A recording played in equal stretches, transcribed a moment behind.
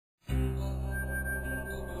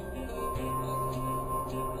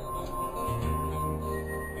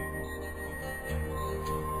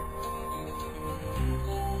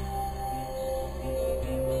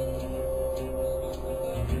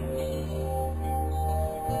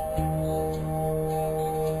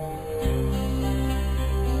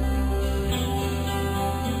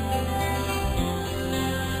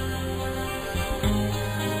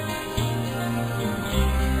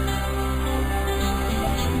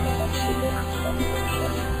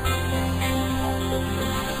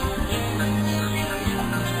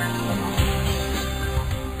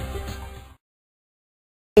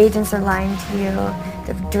Agents are lying to you,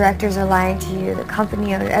 the directors are lying to you, the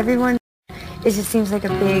company owner, everyone. It just seems like a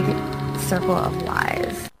big circle of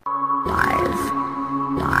lies. Lies.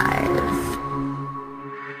 Lies.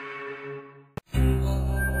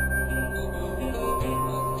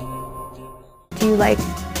 Do you like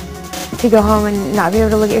to go home and not be able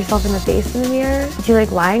to look at yourself in the face in the mirror? Do you like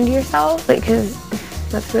lying to yourself? Because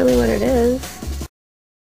that's really what it is.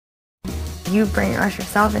 You brainwash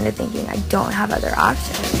yourself into thinking I don't have other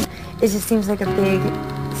options. It just seems like a big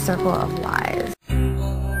circle of lies.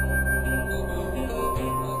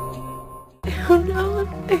 I don't know.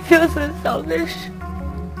 I feel so selfish.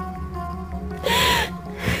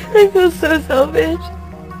 I feel so selfish.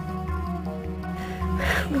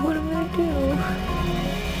 I don't know what I'm gonna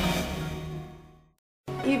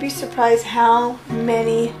do. You'd be surprised how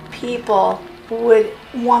many people would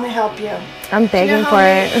want to help you. I'm begging for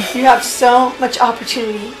it. You have so much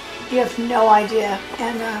opportunity. You have no idea.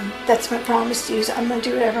 And that's my promise to you. So I'm going to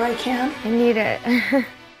do whatever I can. I need it.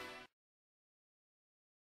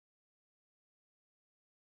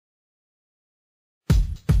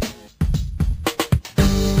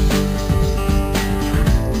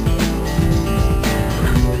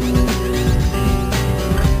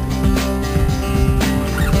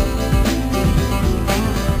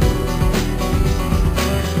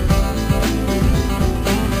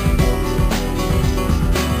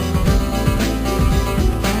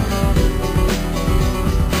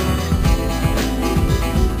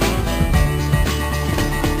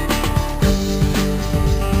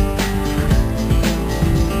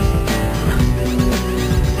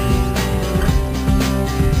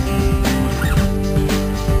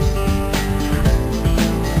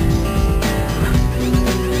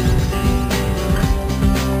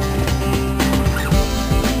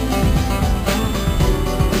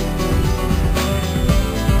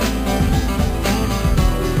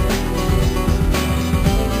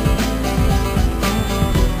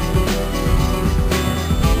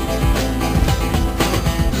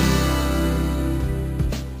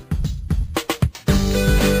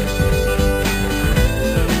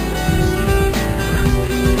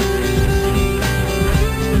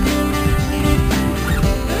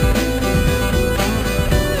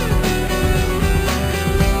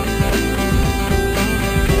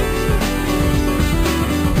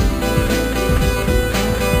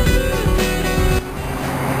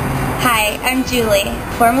 I'm Julie,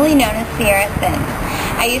 formerly known as Sinn.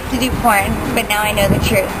 I used to do porn, but now I know the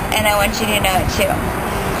truth, and I want you to know it too.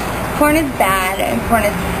 Porn is bad, and porn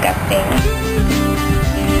is disgusting.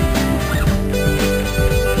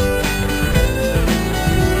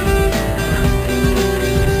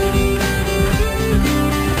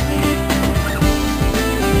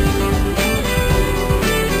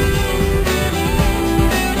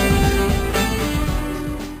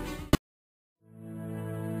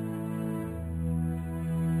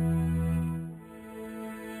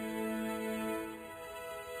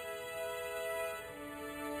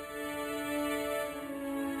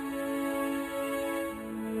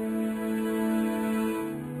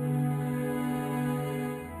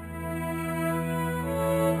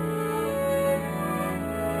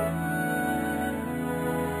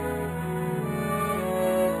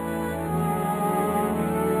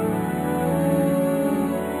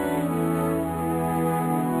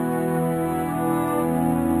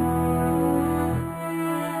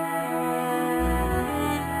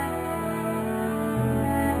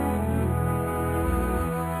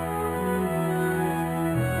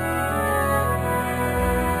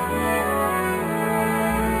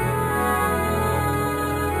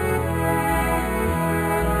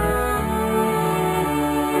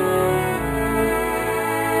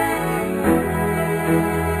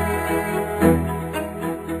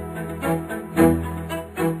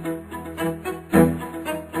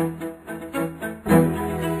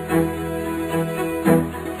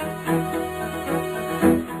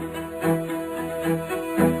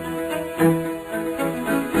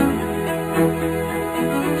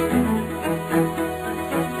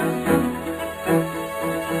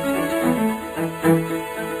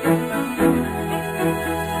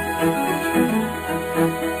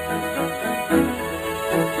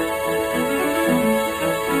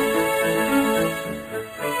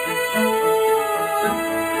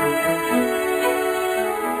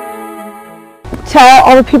 Tell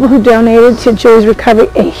all the people who donated to Julie's recovery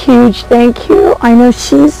a huge thank you. I know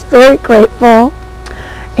she's very grateful,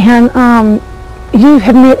 and you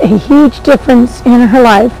have made a huge difference in her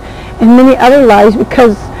life and many other lives,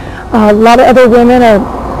 because a lot of other women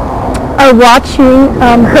are watching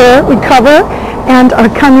her recover and are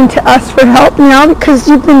coming to us for help now because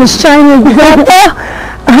you've been a shining example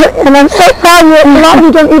And I'm so proud of you. A lot of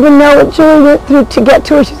you don't even know what Julie went through to get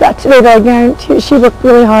to where she's at today, but I guarantee you she worked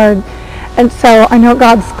really hard. And so I know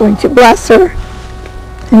God's going to bless her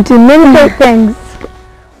and do many great things.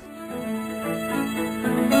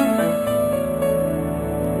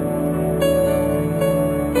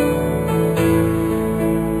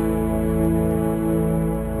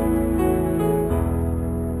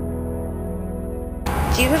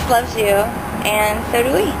 Jesus loves you, and so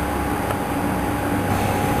do we.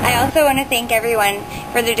 I also want to thank everyone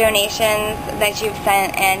for the donations that you've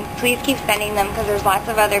sent, and please keep sending them because there's lots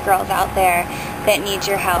of other girls out there that need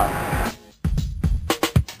your help.